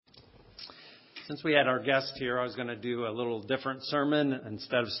Since we had our guest here, I was going to do a little different sermon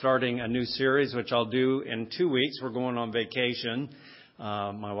instead of starting a new series, which I'll do in 2 weeks. We're going on vacation,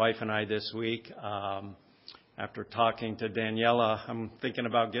 my wife and I this week. After talking to Daniela, I'm thinking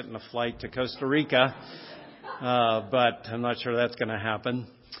about getting a flight to Costa Rica, but I'm not sure that's going to happen.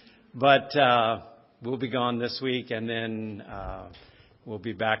 But we'll be gone this week, and then we'll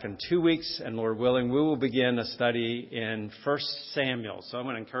be back in 2 weeks, and Lord willing, we will begin a study in 1 Samuel. So I'm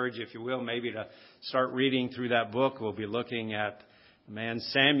going to encourage you, if you will, maybe to start reading through that book. We'll be looking at the man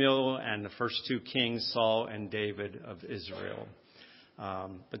Samuel and the first 2 kings, Saul and David of Israel.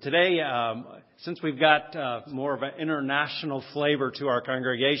 But today, since we've got more of an international flavor to our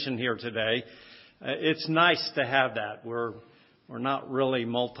congregation here today, it's nice to have that. We're not really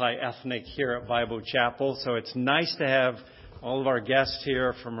multi-ethnic here at Bible Chapel, so it's nice to have all of our guests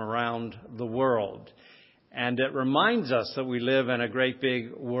here from around the world. And it reminds us that we live in a great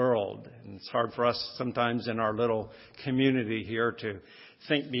big world. And it's hard for us sometimes in our little community here to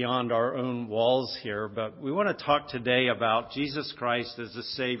think beyond our own walls here. But we want to talk today about Jesus Christ as the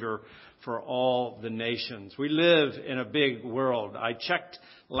Savior for all the nations. We live in a big world. I checked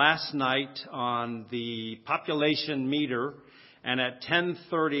last night on the population meter, and at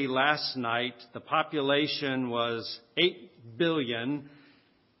 10:30 last night, the population was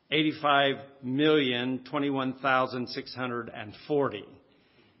 8,085,021,640.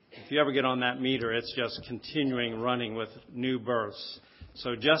 If you ever get on that meter, it's just continuing running with new births.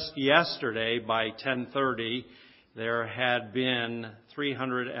 So just yesterday, by 10:30, there had been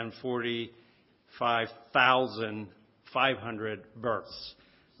 345,500 births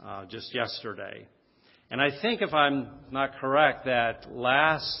just yesterday. And I think, if I'm not correct, that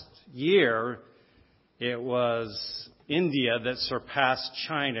last year it was India that surpassed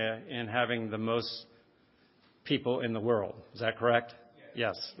China in having the most people in the world. Is that correct?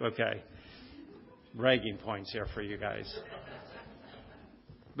 Yes. Okay. Bragging points here for you guys.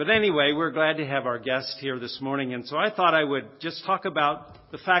 But anyway, we're glad to have our guest here this morning. And so I thought I would just talk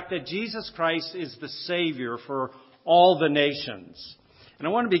about the fact that Jesus Christ is the Savior for all the nations. And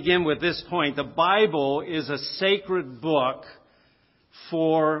I want to begin with this point. The Bible is a sacred book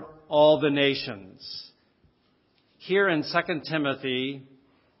for all the nations. Here in 2 Timothy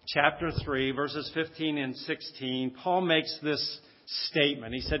chapter 3, verses 15 and 16, Paul makes this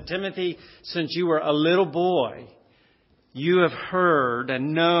statement. He said, "Timothy, since you were a little boy, you have heard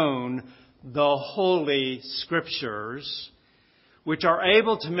and known the Holy Scriptures, which are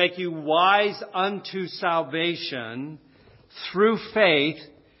able to make you wise unto salvation through faith,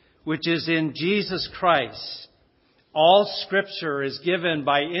 which is in Jesus Christ. All Scripture is given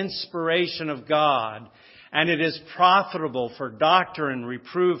by inspiration of God, and it is profitable for doctrine,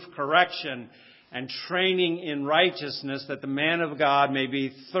 reproof, correction, and training in righteousness, that the man of God may be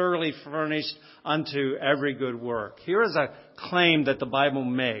thoroughly furnished unto every good work." Here is a claim that the Bible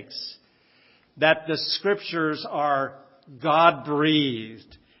makes, that the Scriptures are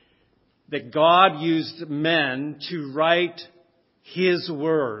God-breathed, that God used men to write His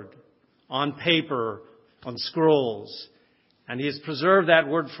Word on paper, on scrolls, and He has preserved that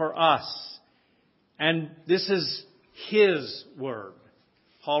Word for us. And this is His Word.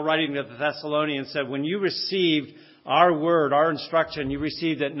 Paul, writing to the Thessalonians, said, "When you received our Word, our instruction, you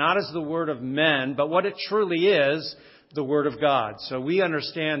received it not as the Word of men, but what it truly is, the Word of God." So we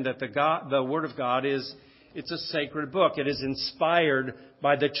understand that the Word of God it's a sacred book. It is inspired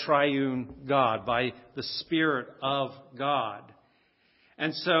by the triune God, by the Spirit of God.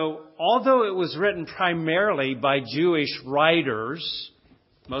 And so, although it was written primarily by Jewish writers,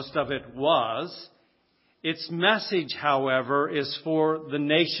 most of it was, its message, however, is for the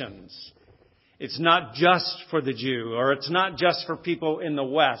nations. It's not just for the Jew, or it's not just for people in the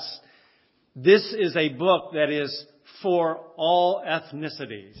West. This is a book that is for all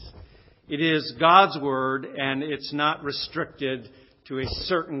ethnicities. It is God's Word, and it's not restricted to a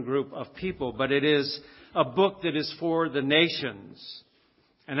certain group of people, but it is a book that is for the nations.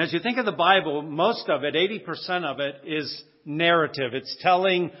 And as you think of the Bible, most of it, 80% of it, is narrative. It's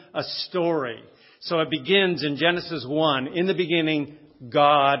telling a story. So it begins in Genesis 1. In the beginning,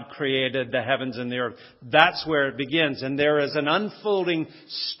 God created the heavens and the earth. That's where it begins. And there is an unfolding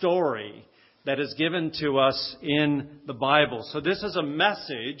story that is given to us in the Bible. So this is a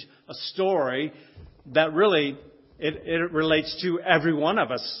message, a story that really, it relates to every one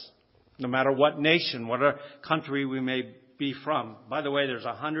of us, no matter what nation, what country we may be from. By the way, there's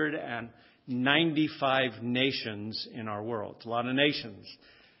 195 nations in our world. It's a lot of nations.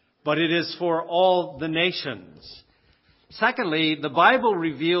 But it is for all the nations. Secondly, the Bible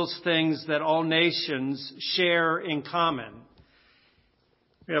reveals things that all nations share in common.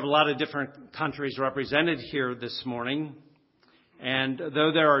 We have a lot of different countries represented here this morning. And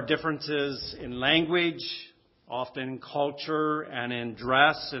though there are differences in language, often in culture and in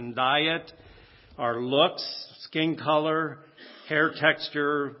dress and diet, our looks, skin color, hair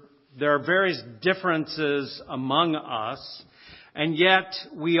texture, there are various differences among us. And yet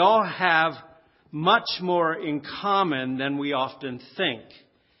we all have much more in common than we often think.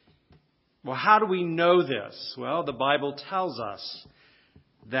 Well, how do we know this? Well, the Bible tells us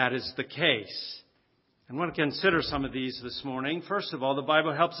that is the case. I want to consider some of these this morning. First of all, the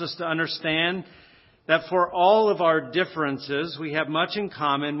Bible helps us to understand that for all of our differences, we have much in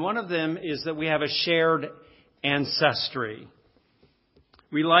common. One of them is that we have a shared ancestry.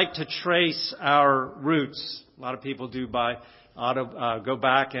 We like to trace our roots. A lot of people do go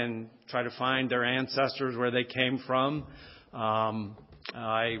back and try to find their ancestors, where they came from.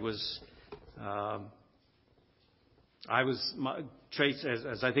 I was traced,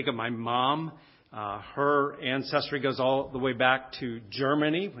 as I think of my mom, her ancestry goes all the way back to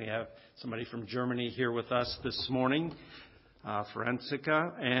Germany. We have somebody from Germany here with us this morning,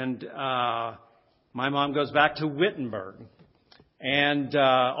 Forensica. And my mom goes back to Wittenberg. And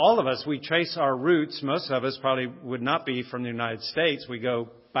all of us, we trace our roots. Most of us probably would not be from the United States. We go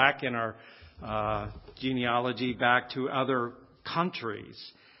back in our genealogy back to other countries.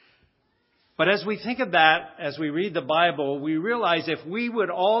 But as we think of that, as we read the Bible, we realize if we would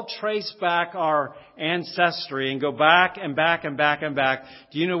all trace back our ancestry and go back and back and back and back,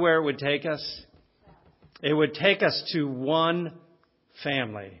 do you know where it would take us? It would take us to one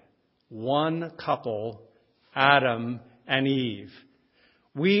family, one couple, Adam and Eve.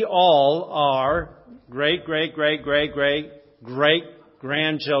 We all are great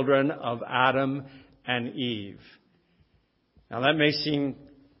grandchildren of Adam and Eve. Now that may seem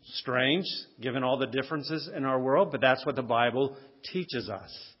strange, given all the differences in our world, but that's what the Bible teaches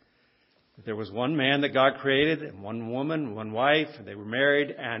us. There was one man that God created, and one woman, one wife, and they were married,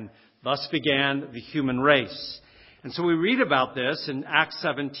 and thus began the human race. And so we read about this in Acts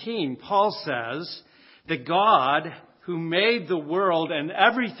 17. Paul says that God, who made the world and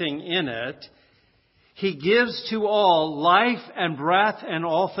everything in it, He gives to all life and breath and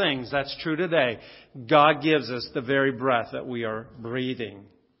all things. That's true today. God gives us the very breath that we are breathing.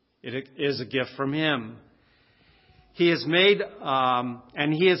 It is a gift from Him. He has made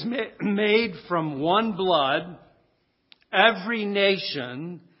from one blood every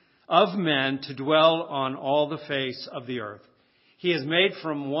nation of men to dwell on all the face of the earth. He has made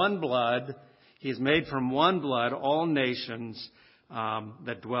from one blood all nations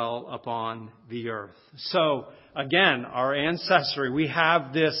that dwell upon the earth. So, again, our ancestry, we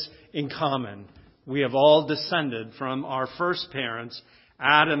have this in common. We have all descended from our first parents,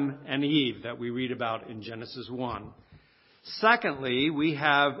 Adam and Eve, that we read about in Genesis 1. Secondly, we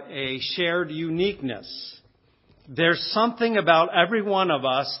have a shared uniqueness. There's something about every one of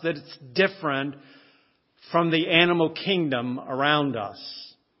us that's different from the animal kingdom around us,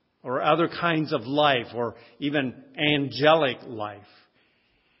 or other kinds of life, or even angelic life.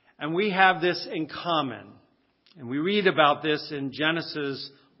 And we have this in common. And we read about this in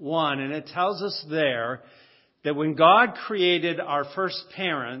Genesis 1, and it tells us there that when God created our first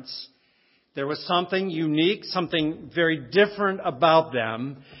parents, there was something unique, something very different about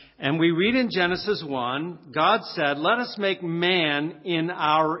them. And we read in Genesis 1, God said, "Let us make man in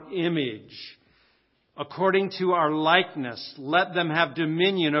our image, according to our likeness. Let them have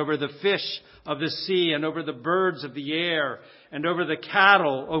dominion over the fish of the sea and over the birds of the air and over the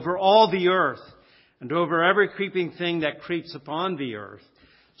cattle, over all the earth, and over every creeping thing that creeps upon the earth."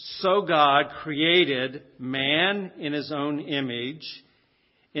 So God created man in His own image.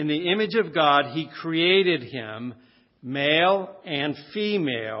 In the image of God, He created him. Male and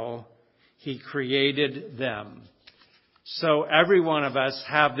female, He created them. So every one of us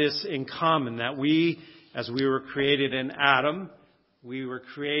have this in common, that we, as we were created in Adam, we were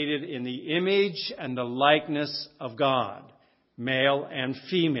created in the image and the likeness of God, male and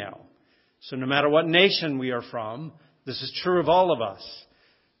female. So no matter what nation we are from, this is true of all of us.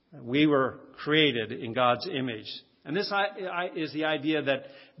 We were created in God's image. And this is the idea that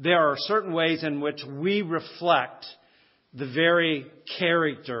there are certain ways in which we reflect the very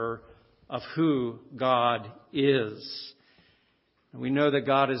character of who God is. And we know that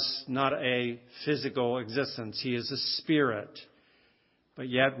God is not a physical existence. He is a spirit. But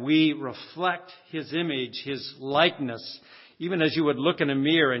yet we reflect His image, His likeness. Even as you would look in a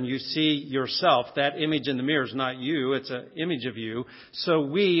mirror and you see yourself, that image in the mirror is not you, it's an image of you. So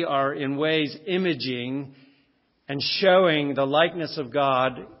we are in ways imaging and showing the likeness of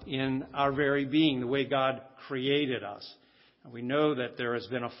God in our very being, the way God created us. We know that there has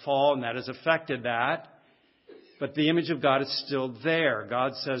been a fall and that has affected that. But the image of God is still there.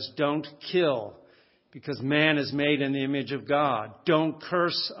 God says, don't kill because man is made in the image of God. Don't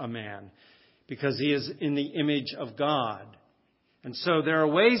curse a man because he is in the image of God. And so there are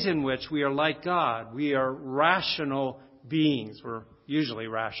ways in which we are like God. We are rational beings. We're usually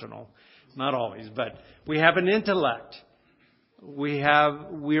rational. Not always, but we have an intellect. We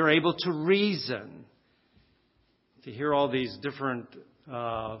are able to reason. To hear all these different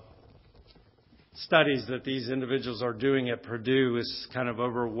studies that these individuals are doing at Purdue is kind of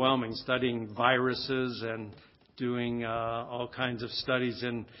overwhelming, studying viruses and doing all kinds of studies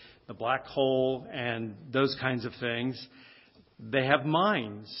in the black hole and those kinds of things. They have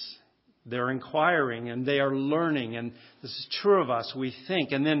minds. They're inquiring and they are learning. And this is true of us. We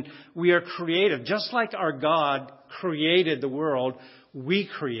think. And then we are creative. Just like our God created the world, we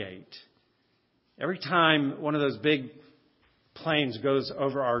create. Every time one of those big planes goes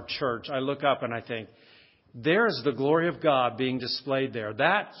over our church, I look up and I think, there's the glory of God being displayed there.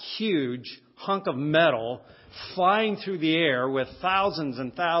 That huge hunk of metal flying through the air with thousands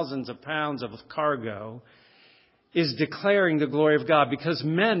and thousands of pounds of cargo is declaring the glory of God because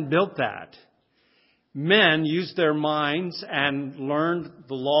men built that. Men used their minds and learned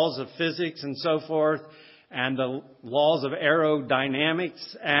the laws of physics and so forth and the laws of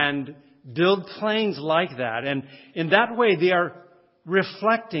aerodynamics and build planes like that. And in that way, they are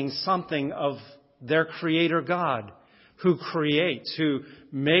reflecting something of their Creator God who creates, who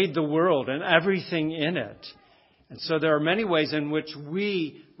made the world and everything in it. And so there are many ways in which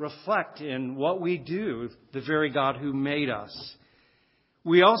we reflect in what we do the very God who made us.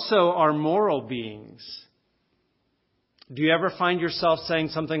 We also are moral beings. Do you ever find yourself saying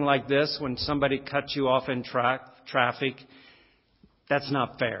something like this when somebody cuts you off in traffic? That's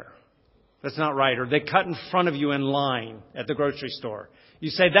not fair. That's not right. Or they cut in front of you in line at the grocery store. You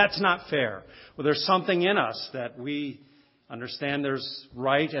say, that's not fair. Well, there's something in us that we understand there's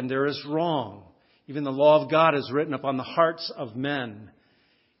right and there is wrong. Even the law of God is written upon the hearts of men.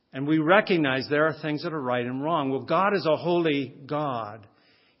 And we recognize there are things that are right and wrong. Well, God is a holy God.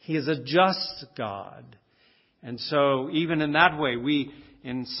 He is a just God. And so even in that way, we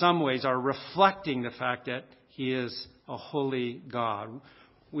in some ways are reflecting the fact that He is a holy God.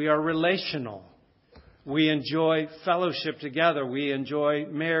 We are relational. We enjoy fellowship together. We enjoy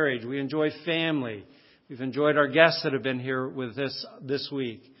marriage. We enjoy family. We've enjoyed our guests that have been here with us this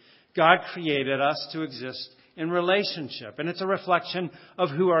week. God created us to exist in relationship. And it's a reflection of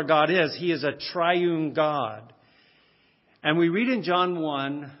who our God is. He is a triune God. And we read in John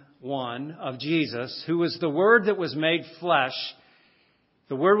 1:1 of Jesus, who was the Word that was made flesh.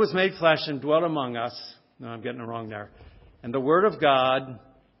 The Word was made flesh and dwelt among us. No, I'm getting it wrong there. And the Word of God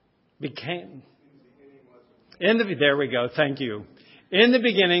became... There we go. Thank you. In the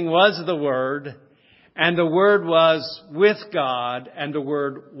beginning was the Word, and the Word was with God, and the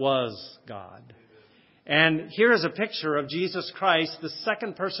Word was God. And here is a picture of Jesus Christ, the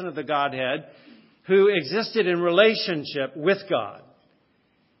second person of the Godhead, who existed in relationship with God.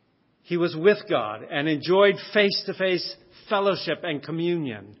 He was with God and enjoyed face-to-face fellowship and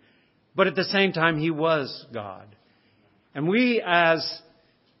communion. But at the same time, He was God. And we, as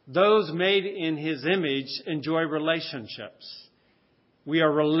those made in His image, enjoy relationships. We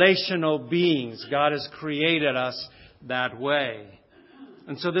are relational beings. God has created us that way.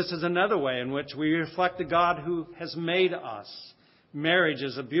 And so this is another way in which we reflect the God who has made us. Marriage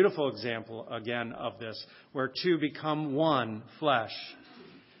is a beautiful example, again, of this, where two become one flesh.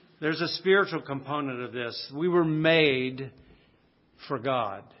 There's a spiritual component of this. We were made for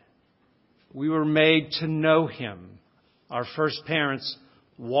God. We were made to know Him. Our first parents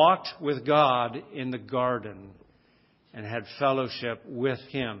walked with God in the garden and had fellowship with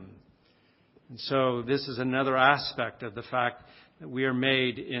Him. And so this is another aspect of the fact that we are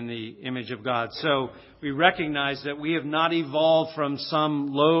made in the image of God. So we recognize that we have not evolved from some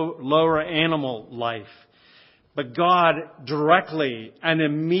lower animal life. But God directly and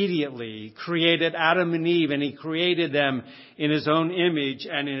immediately created Adam and Eve, and He created them in His own image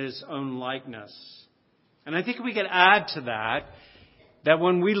and in His own likeness. And I think we can add to that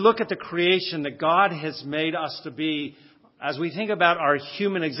when we look at the creation that God has made us to be, as we think about our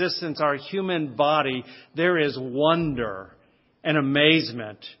human existence, our human body, there is wonder and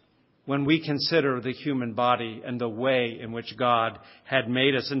amazement when we consider the human body and the way in which God had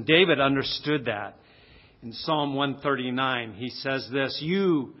made us. And David understood that. In Psalm 139, he says this,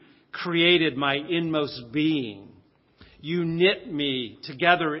 "You created my inmost being. You knit me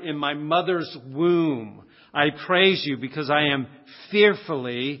together in my mother's womb. I praise you because I am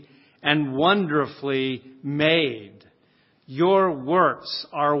fearfully and wonderfully made. Your works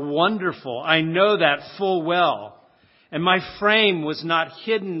are wonderful. I know that full well. And my frame was not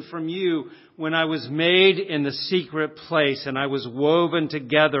hidden from you when I was made in the secret place and I was woven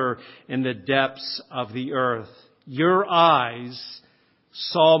together in the depths of the earth. Your eyes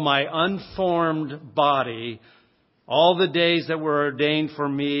saw my unformed body. All the days that were ordained for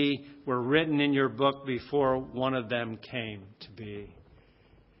me were written in your book before one of them came to be.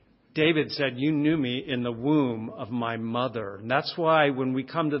 David said, you knew me in the womb of my mother. And that's why when we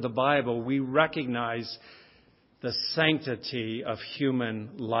come to the Bible, we recognize the sanctity of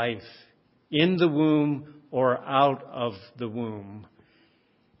human life in the womb or out of the womb.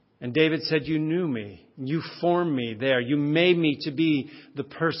 And David said, you knew me. You formed me there. You made me to be the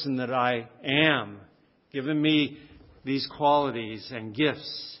person that I am, giving me these qualities and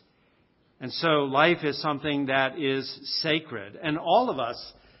gifts. And so life is something that is sacred. And all of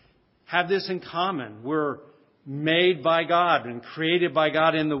us have this in common. We're made by God and created by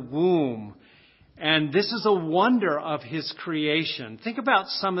God in the womb. And this is a wonder of His creation. Think about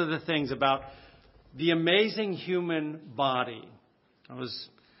some of the things about the amazing human body. I was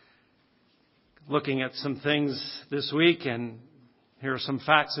looking at some things this week, and here are some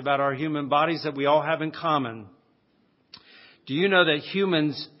facts about our human bodies that we all have in common. Do you know that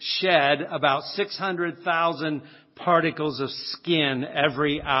humans shed about 600,000 particles of skin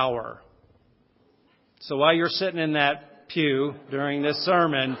every hour? So while you're sitting in that pew during this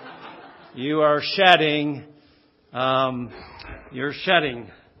sermon, you are shedding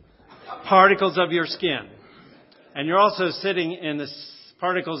particles of your skin. And you're also sitting in the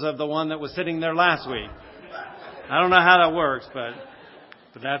particles of the one that was sitting there last week. I don't know how that works, but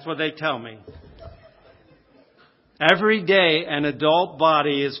that's what they tell me. Every day, an adult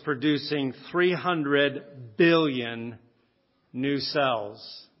body is producing 300 billion new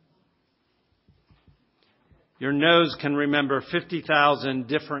cells. Your nose can remember 50,000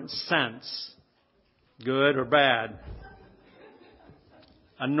 different scents, good or bad.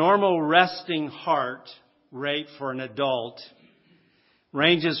 A normal resting heart rate for an adult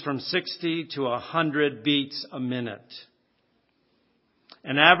ranges from 60 to 100 beats a minute.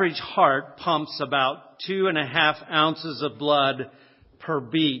 An average heart pumps about 2.5 ounces of blood per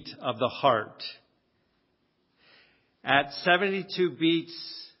beat of the heart. At 72 beats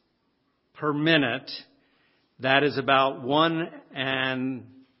per minute, that is about 1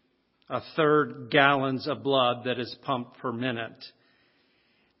 1/3 gallons of blood that is pumped per minute.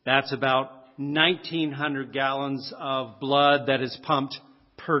 That's about 1,900 gallons of blood that is pumped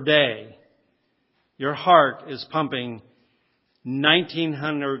per day. Your heart is pumping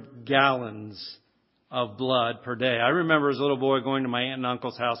 1,900 gallons of blood per day. I remember as a little boy going to my aunt and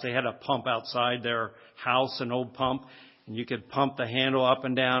uncle's house. They had a pump outside their house, an old pump, and you could pump the handle up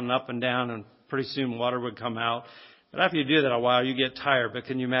and down, and pretty soon water would come out. But after you do that a while, you get tired. But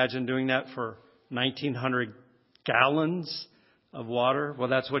can you imagine doing that for 1,900 gallons of water? Well,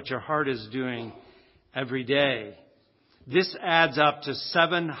 that's what your heart is doing every day. This adds up to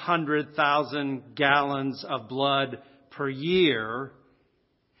 700,000 gallons of blood per year.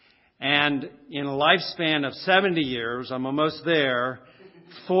 And in a lifespan of 70 years, I'm almost there,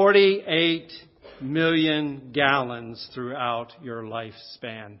 48 million gallons throughout your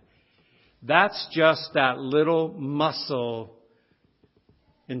lifespan. That's just that little muscle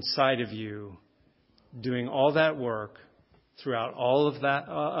inside of you doing all that work throughout all of that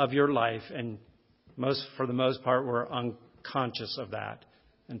of your life, and for the most part, we're unconscious of that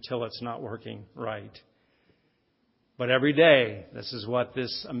until it's not working right. But every day, this is what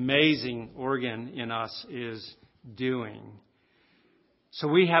this amazing organ in us is doing. So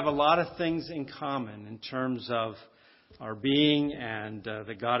we have a lot of things in common in terms of our being and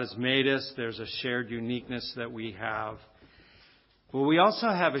that God has made us. There's a shared uniqueness that we have. But we also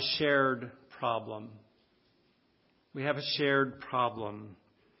have a shared problem. We have a shared problem.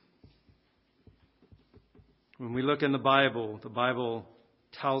 When we look in the Bible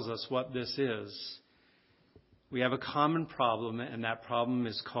tells us what this is. We have a common problem, and that problem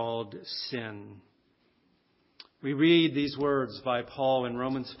is called sin. We read these words by Paul in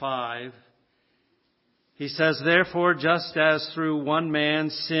Romans 5. He says, therefore, just as through one man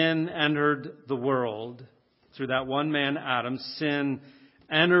sin entered the world, through that one man, Adam, sin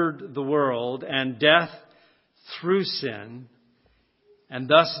entered the world, and death through sin, and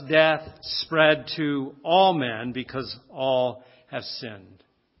thus death spread to all men because all have sinned.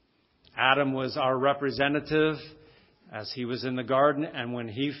 Adam was our representative as he was in the garden, and when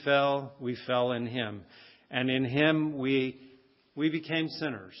he fell, we fell in him. And in him, we became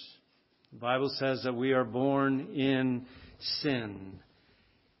sinners. The Bible says that we are born in sin.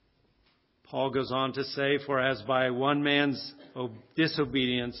 Paul goes on to say, "For as by one man's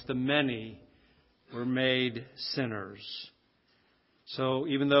disobedience the many were made sinners." So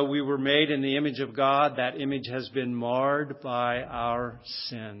even though we were made in the image of God, that image has been marred by our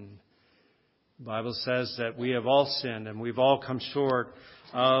sin. The Bible says that we have all sinned and we've all come short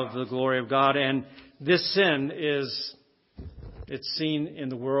of the glory of God. And this sin it's seen in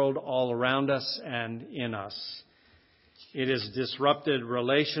the world all around us and in us. It has disrupted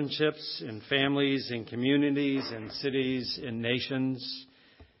relationships in families, in communities, in cities, in nations.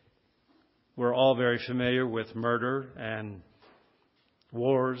 We're all very familiar with murder and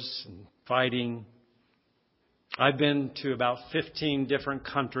wars and fighting. I've been to about 15 different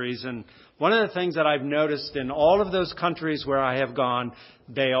countries, and one of the things that I've noticed in all of those countries where I have gone,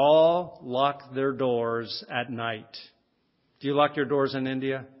 they all lock their doors at night. Do you lock your doors in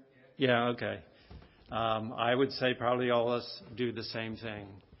India? Yeah, okay. I would say probably all of us do the same thing.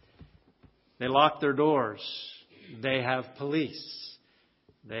 They lock their doors. They have police.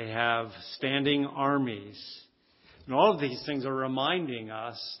 They have standing armies. And all of these things are reminding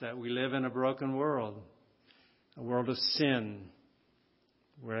us that we live in a broken world, a world of sin,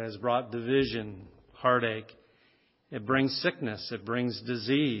 where it has brought division, heartache. It brings sickness. It brings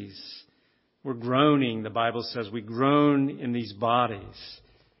disease. We're groaning, the Bible says. We groan in these bodies.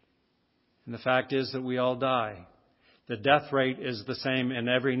 And the fact is that we all die. The death rate is the same in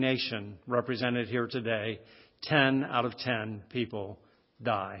every nation represented here today. 10 out of 10 people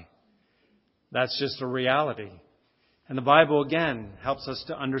die. That's just a reality. And the Bible, again, helps us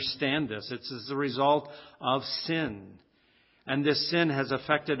to understand this. It's as a result of sin. And this sin has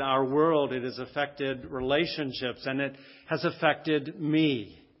affected our world. It has affected relationships. And it has affected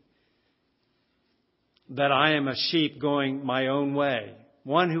me. That I am a sheep going my own way.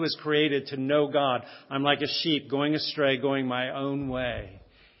 One who is created to know God. I'm like a sheep going astray, going my own way.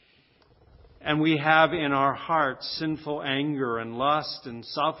 And we have in our hearts sinful anger and lust and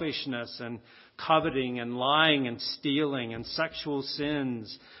selfishness and coveting and lying and stealing and sexual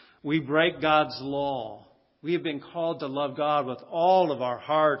sins. We break God's law. We have been called to love God with all of our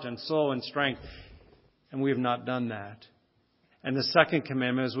heart and soul and strength. And we have not done that. And the second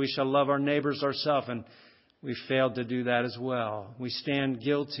commandment is we shall love our neighbors ourselves. And we failed to do that as well. We stand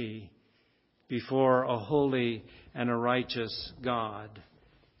guilty before a holy and a righteous God.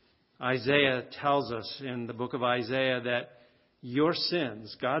 Isaiah tells us in the book of Isaiah that your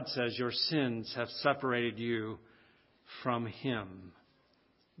sins, God says, your sins have separated you from Him.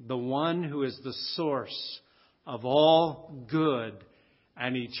 The one who is the source of all good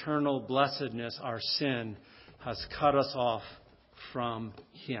and eternal blessedness, our sin, has cut us off from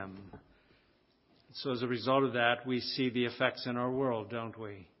Him. So as a result of that, we see the effects in our world, don't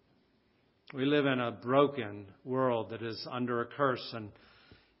we? We live in a broken world that is under a curse and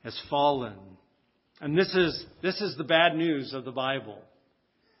has fallen. And this is the bad news of the Bible.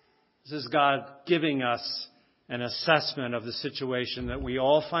 This is God giving us an assessment of the situation that we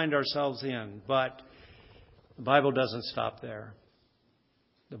all find ourselves in. But the Bible doesn't stop there.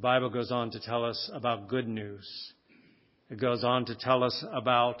 The Bible goes on to tell us about good news. It goes on to tell us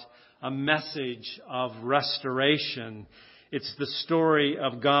about a message of restoration. It's the story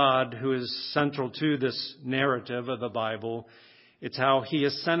of God who is central to this narrative of the Bible. It's how He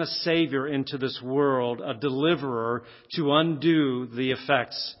has sent a Savior into this world, a deliverer, to undo the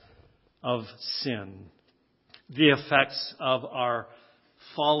effects of sin, the effects of our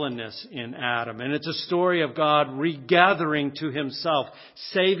fallenness in Adam. And it's a story of God regathering to Himself,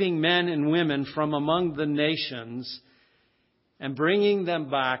 saving men and women from among the nations and bringing them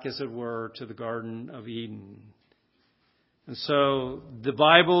back, as it were, to the Garden of Eden. And so the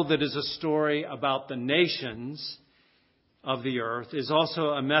Bible, that is a story about the nations of the earth, is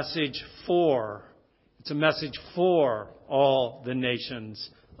also a message for all the nations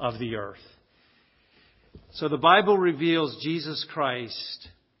of the earth. So the Bible reveals Jesus Christ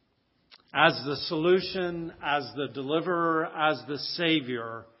as the solution, as the deliverer, as the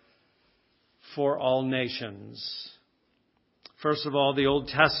Savior for all nations. First of all, the Old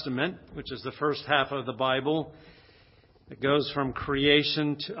Testament, which is the first half of the Bible. It goes from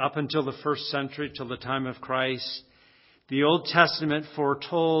creation up until the first century, till the time of Christ. The Old Testament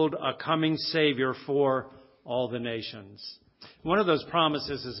foretold a coming Savior for all the nations. One of those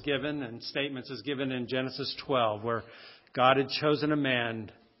promises is given and statements is given in Genesis 12, where God had chosen a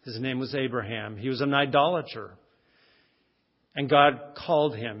man. His name was Abraham. He was an idolater. And God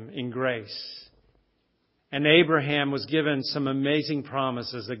called him in grace. And Abraham was given some amazing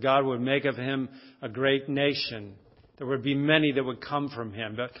promises that God would make of him a great nation. There would be many that would come from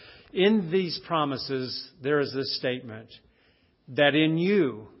him. But in these promises, there is this statement that in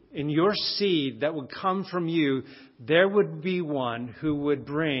you, in your seed that would come from you, there would be one who would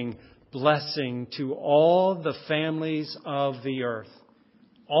bring blessing to all the families of the earth.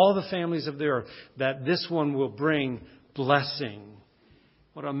 All the families of the earth, that this one will bring blessing.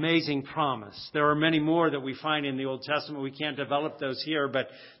 What an amazing promise. There are many more that we find in the Old Testament. We can't develop those here, but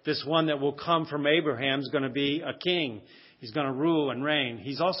this one that will come from Abraham is going to be a king. He's going to rule and reign.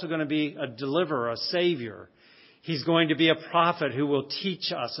 He's also going to be a deliverer, a savior. He's going to be a prophet who will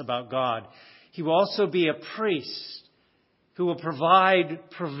teach us about God. He will also be a priest who will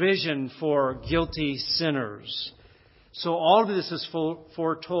provide provision for guilty sinners. So all of this is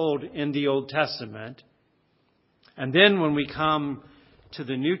foretold in the Old Testament. And then when we come to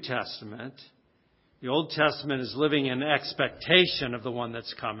the New Testament, the Old Testament is living in expectation of the one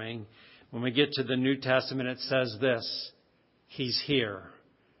that's coming. When we get to the New Testament, it says this: He's here.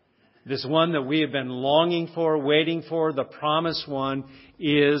 This one that we have been longing for, waiting for, the promised one,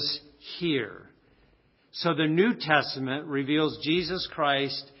 is here. So the New Testament reveals Jesus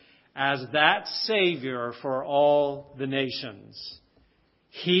Christ as that Savior for all the nations.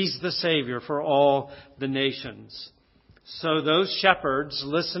 He's the Savior for all the nations. So those shepherds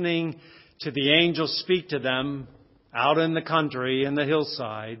listening to the angels speak to them out in the country, in the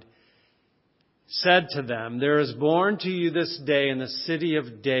hillside, said to them, "There is born to you this day in the city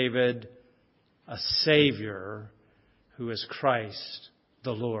of David a Savior who is Christ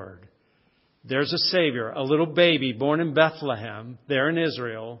the Lord." There's a Savior, a little baby born in Bethlehem, there in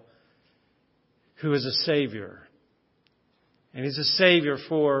Israel, who is a Savior. And He's a Savior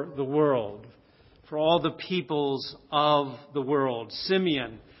for the world, for all the peoples of the world.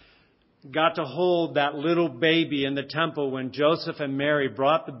 Simeon got to hold that little baby in the temple when Joseph and Mary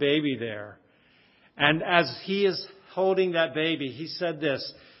brought the baby there. And as he is holding that baby, he said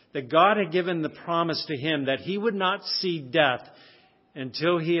this, that God had given the promise to him that he would not see death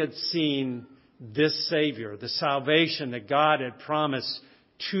until he had seen this Savior, the salvation that God had promised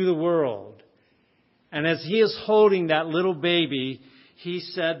to the world. And as he is holding that little baby, he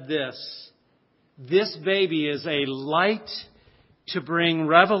said this baby is a light to bring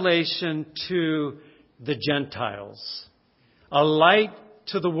revelation to the Gentiles, a light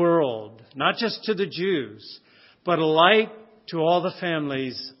to the world, not just to the Jews, but a light to all the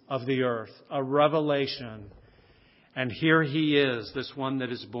families of the earth, a revelation. And here He is, this one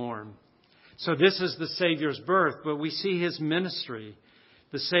that is born. So this is the Savior's birth, but we see His ministry,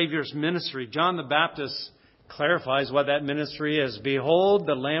 the Savior's ministry. John the Baptist clarifies what that ministry is. "Behold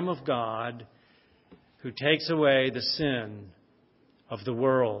the Lamb of God who takes away the sin of the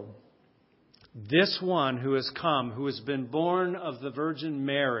world." This one who has come, who has been born of the Virgin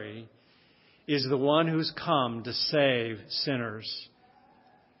Mary, is the one who's come to save sinners.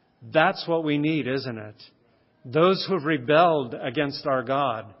 That's what we need, isn't it? Those who have rebelled against our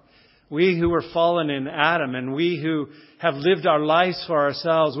God. We who were fallen in Adam, and we who have lived our lives for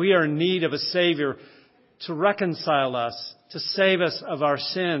ourselves, we are in need of a Savior to reconcile us, to save us of our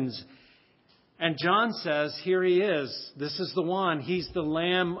sins. And John says, here He is. This is the one. He's the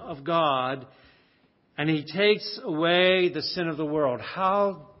Lamb of God. And He takes away the sin of the world.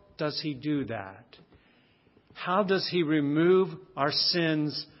 How does He do that? How does He remove our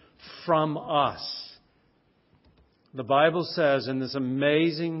sins from us? The Bible says in this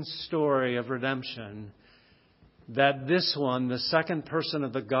amazing story of redemption that this one, the second person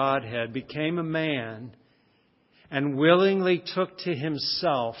of the Godhead, became a man and willingly took to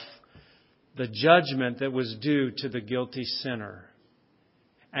Himself the judgment that was due to the guilty sinner.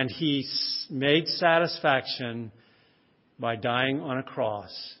 And He made satisfaction by dying on a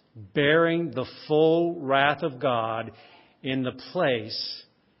cross, bearing the full wrath of God in the place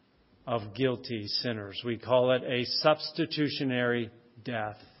of guilty sinners. We call it a substitutionary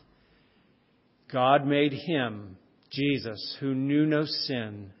death. God made Him, Jesus, who knew no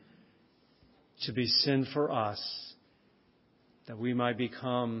sin, to be sin for us, that we might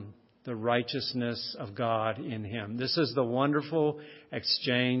become the righteousness of God in Him. This is the wonderful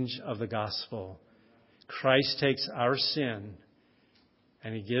exchange of the gospel. Christ takes our sin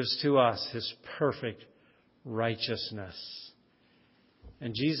and He gives to us His perfect righteousness.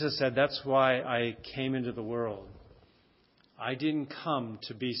 And Jesus said, that's why I came into the world. I didn't come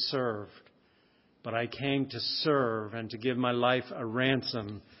to be served, but I came to serve and to give my life a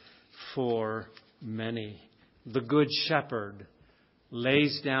ransom for many. The Good Shepherd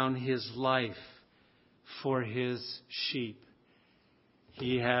lays down His life for His sheep.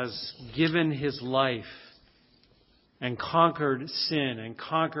 He has given His life and conquered sin and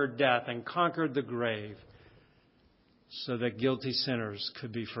conquered death and conquered the grave so that guilty sinners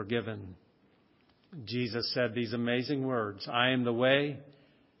could be forgiven. Jesus said these amazing words, "I am the way,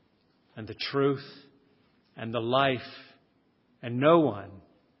 and the truth and the life, and no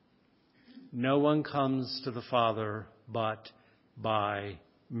one comes to the Father but by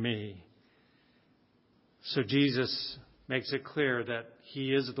me. So Jesus makes it clear that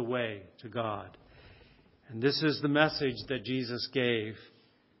He is the way to God. And this is the message that Jesus gave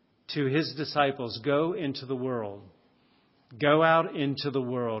to His disciples. Go into the world. Go out into the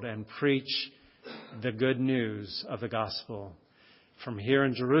world and preach the good news of the gospel. From here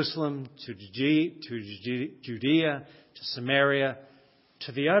in Jerusalem to Judea, to Samaria,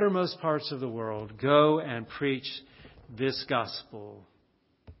 to the uttermost parts of the world, go and preach this gospel.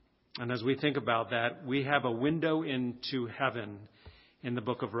 And as we think about that, we have a window into heaven in the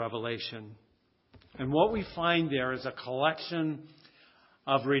book of Revelation. And what we find there is a collection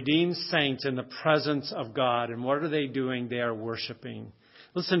of redeemed saints in the presence of God. And what are they doing? They are worshiping.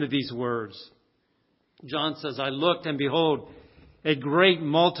 Listen to these words. John says, I looked and behold, a great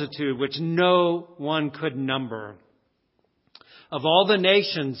multitude which no one could number, of all the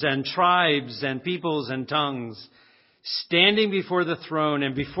nations and tribes and peoples and tongues, standing before the throne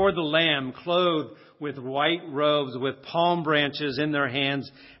and before the Lamb, clothed with white robes, with palm branches in their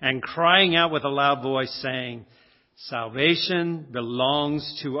hands, and crying out with a loud voice, saying, Salvation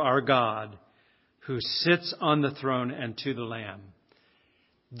belongs to our God, who sits on the throne, and to the Lamb.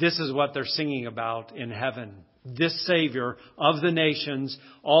 This is what they're singing about in heaven. This Savior of the nations,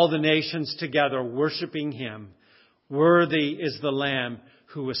 all the nations together worshiping Him. Worthy is the Lamb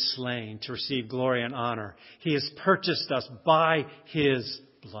who was slain to receive glory and honor. He has purchased us by His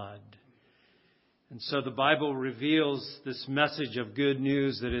blood. And so the Bible reveals this message of good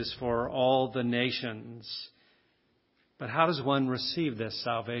news that is for all the nations. But how does one receive this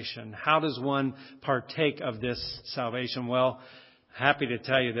salvation? How does one partake of this salvation? Well, happy to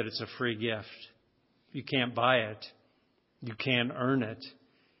tell you that it's a free gift. You can't buy it. You can't earn it.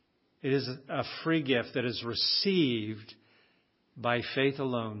 It is a free gift that is received by faith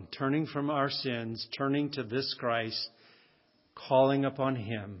alone, turning from our sins, turning to this Christ, calling upon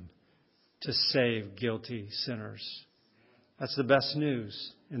Him to save guilty sinners. That's the best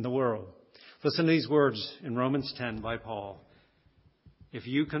news in the world. Listen to these words in Romans 10 by Paul. If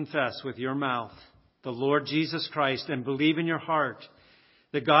you confess with your mouth the Lord Jesus Christ and believe in your heart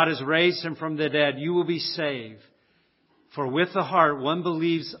that God has raised Him from the dead, you will be saved. For with the heart one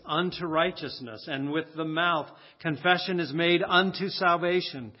believes unto righteousness, and with the mouth confession is made unto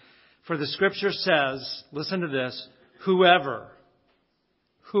salvation. For the Scripture says, listen to this, whoever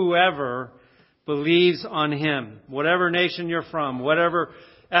believes on Him, whatever nation you're from, whatever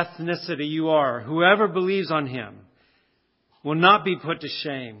ethnicity you are, whoever believes on Him will not be put to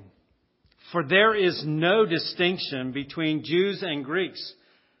shame. For there is no distinction between Jews and Greeks,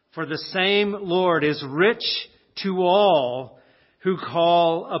 for the same Lord is rich to all who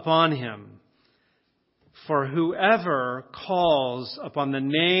call upon Him. For whoever calls upon the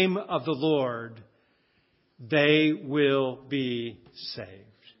name of the Lord, they will be saved.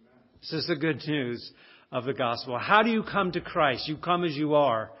 This is the good news of the gospel. How do you come to Christ? You come as you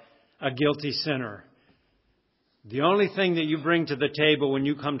are, a guilty sinner. The only thing that you bring to the table when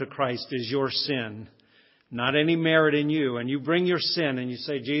you come to Christ is your sin, not any merit in you. And you bring your sin and you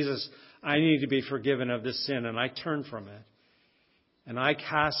say, Jesus, I need to be forgiven of this sin. And I turn from it. And I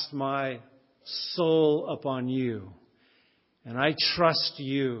cast my soul upon you. And I trust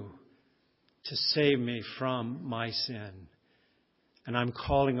you to save me from my sin. And I'm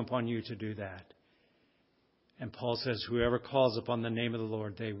calling upon you to do that. And Paul says, whoever calls upon the name of the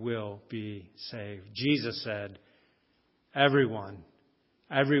Lord, they will be saved. Jesus said, everyone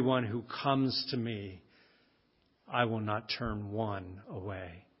who comes to me, I will not turn one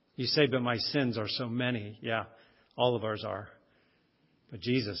away. You say, but my sins are so many. Yeah, all of ours are. But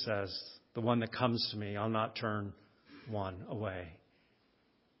Jesus says, the one that comes to me, I'll not turn one away.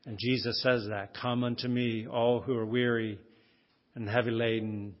 And Jesus says that, come unto me, all who are weary and heavy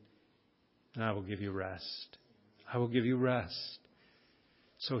laden, and I will give you rest. I will give you rest.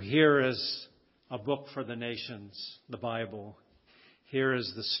 So here is a book for the nations, the Bible. Here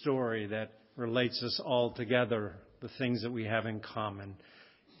is the story that relates us all together, the things that we have in common,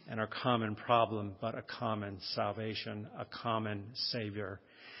 and our common problem, but a common salvation, a common Savior.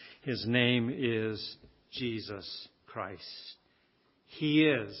 His name is Jesus Christ. He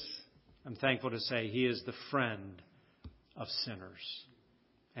is, I'm thankful to say, He is the friend of sinners,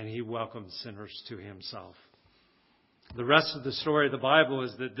 and He welcomes sinners to Himself. The rest of the story of the Bible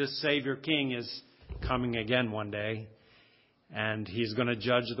is that this Savior King is coming again one day, and He's going to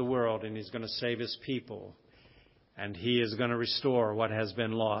judge the world, and He's going to save His people, and He is going to restore what has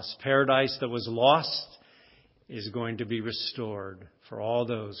been lost. Paradise that was lost is going to be restored for all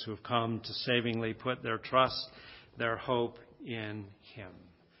those who have come to savingly put their trust, their hope in Him.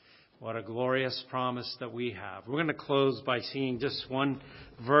 What a glorious promise that we have. We're going to close by singing just one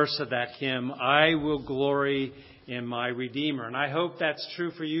verse of that hymn, I Will Glory in My Redeemer. And I hope that's true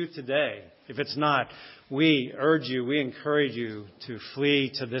for you today. If it's not, we urge you, we encourage you to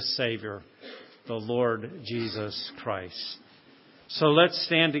flee to this Savior, the Lord Jesus Christ. So let's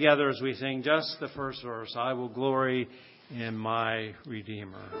stand together as we sing just the first verse, I will glory in my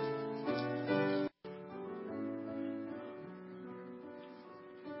Redeemer.